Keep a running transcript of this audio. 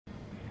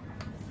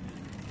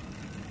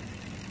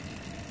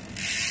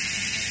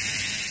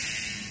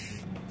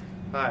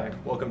Hi,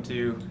 welcome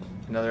to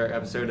another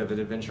episode of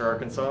Adventure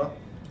Arkansas.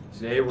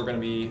 Today we're going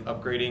to be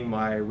upgrading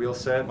my wheel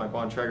set, my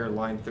Bontrager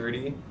Line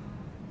 30,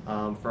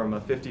 from a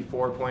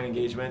 54 point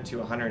engagement to a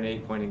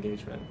 108 point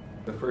engagement.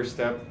 The first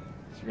step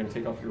is you're going to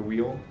take off your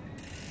wheel.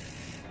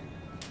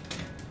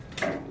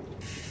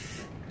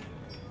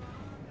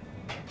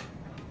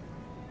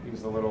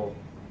 Use the little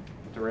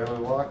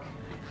derailleur lock.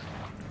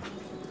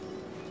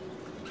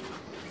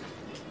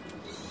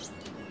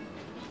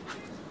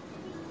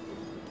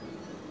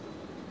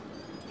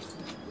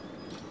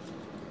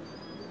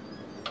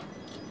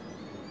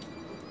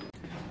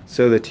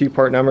 So the two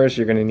part numbers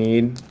you're going to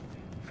need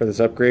for this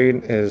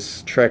upgrade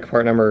is Trek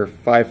part number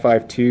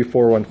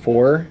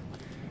 552414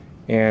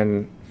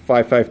 and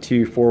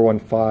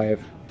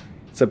 552415.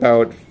 It's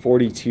about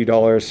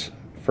 $42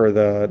 for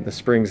the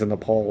springs and the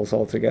pawls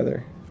all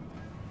together.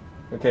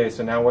 Okay,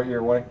 so now what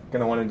you're going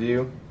to want to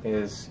do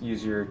is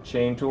use your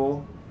chain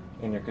tool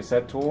and your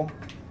cassette tool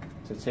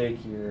to take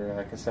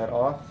your cassette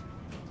off.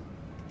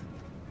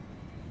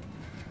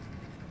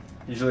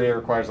 Usually it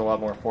requires a lot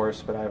more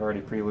force, but I've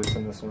already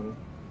pre-loosened this one.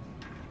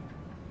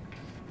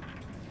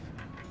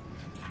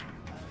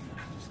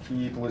 Just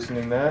keep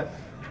loosening that.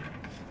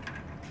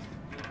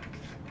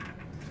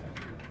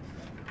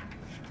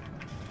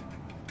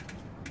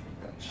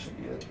 That should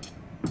be it.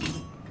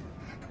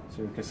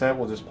 So your cassette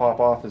will just pop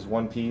off as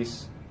one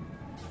piece.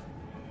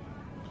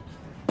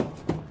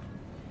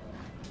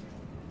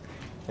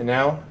 And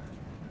now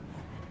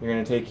you're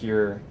going to take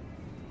your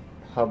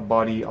hub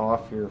body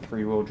off your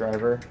freewheel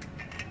driver.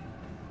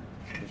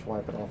 Just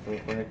wipe it off real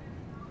quick.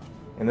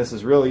 And this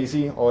is real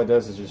easy. All it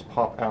does is just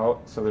pop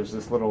out. So there's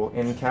this little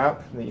end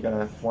cap that you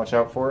gotta watch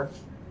out for.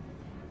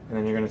 And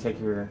then you're gonna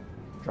take your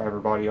driver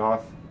body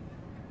off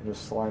and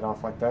just slide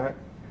off like that.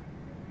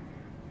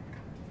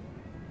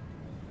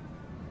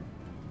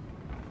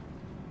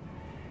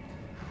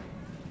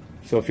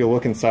 So if you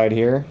look inside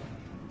here,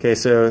 okay,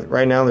 so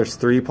right now there's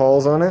 3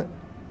 pawls on it,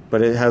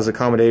 but it has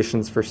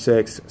accommodations for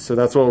 6. So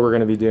that's what we're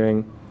gonna be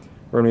doing.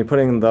 We're going to be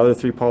putting the other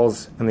 3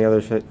 pawls and the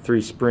other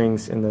 3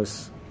 springs in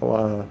those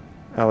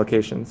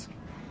allocations.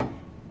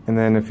 And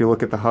then if you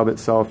look at the hub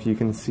itself, you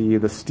can see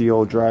the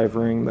steel drive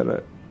ring that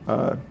it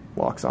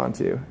locks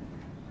onto.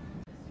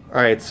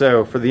 Alright,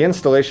 so for the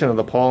installation of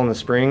the pawl and the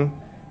spring,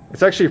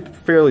 it's actually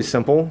fairly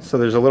simple. So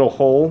there's a little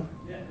hole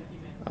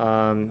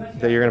that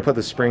you're going to put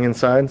the spring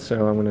inside.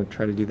 So I'm going to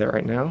try to do that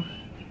right now.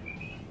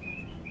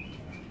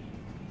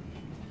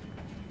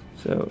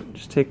 So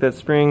just take that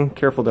spring,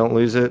 careful don't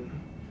lose it.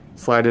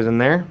 Slide it in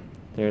there.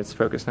 There, it's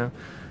focused now.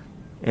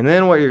 And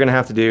then what you're going to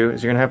have to do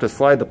is you're going to have to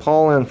slide the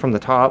pawl in from the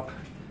top.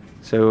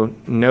 So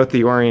note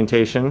the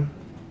orientation.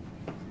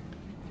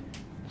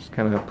 Just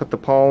kind of put the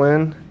pawl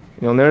in.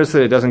 You'll notice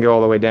that it doesn't go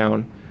all the way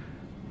down.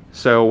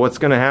 So what's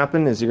going to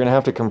happen is you're going to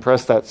have to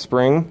compress that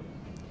spring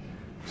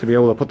to be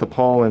able to put the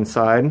pawl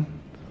inside.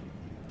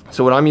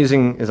 So what I'm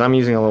using is a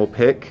little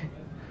pick.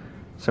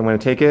 So I'm going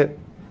to take it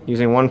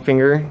using one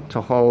finger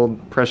to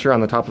hold pressure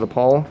on the top of the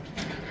pawl.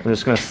 I'm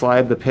just going to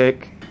slide the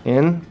pick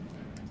in,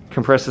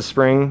 compress the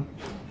spring,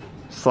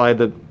 slide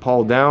the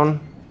pawl down,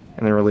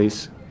 and then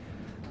release.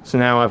 So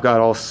now I've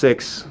got all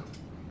 6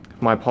 of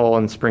my pawl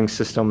and spring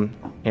system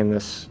in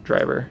this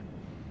driver.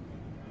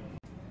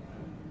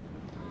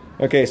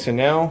 Okay, so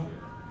now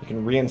you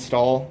can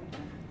reinstall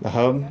the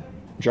hub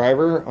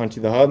driver onto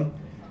the hub.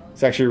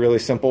 It's actually really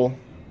simple.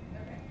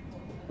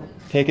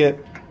 Take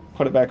it,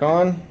 put it back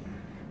on,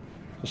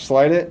 just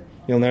slide it.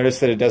 You'll notice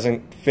that it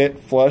doesn't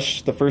fit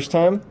flush the first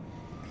time.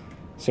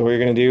 So what you're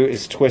going to do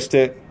is twist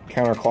it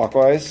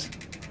counterclockwise,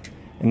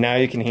 and now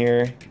you can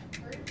hear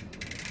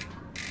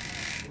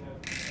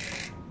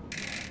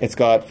it's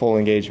got full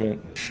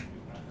engagement.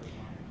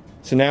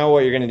 So now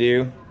what you're going to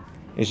do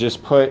is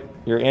just put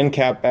your end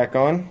cap back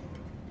on.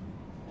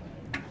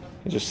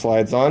 It just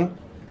slides on,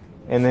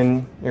 and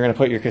then you're going to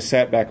put your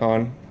cassette back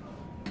on.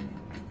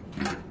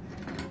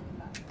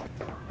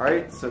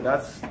 Alright, so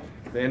that's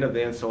the end of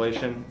the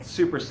installation. It's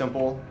super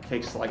simple. It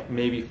takes like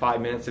maybe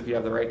 5 minutes if you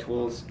have the right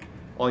tools.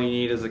 All you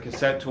need is a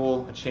cassette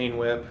tool, a chain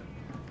whip,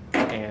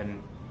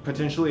 and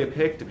potentially a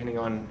pick, depending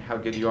on how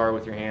good you are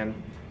with your hand.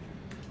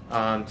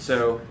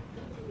 So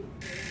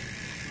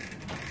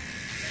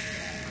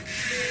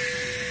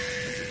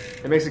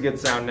it makes a good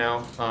sound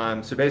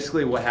now. So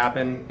basically what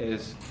happened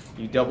is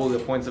you double the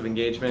points of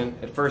engagement.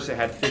 At first it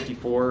had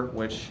 54,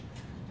 which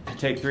if you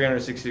take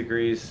 360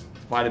 degrees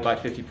divided by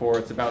 54,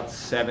 it's about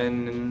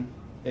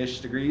 7-ish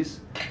degrees.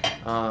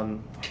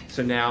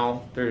 So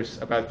now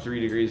there's about 3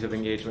 degrees of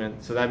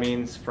engagement. So that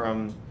means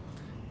from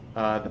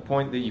the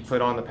point that you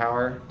put on the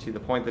power to the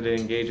point that it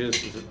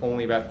engages is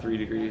only about 3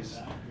 degrees.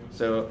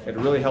 So it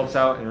really helps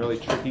out in really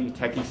tricky,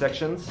 techie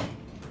sections.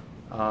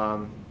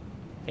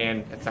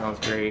 And it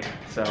sounds great.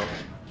 So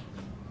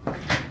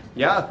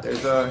yeah,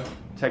 there's a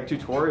tech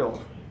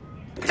tutorial.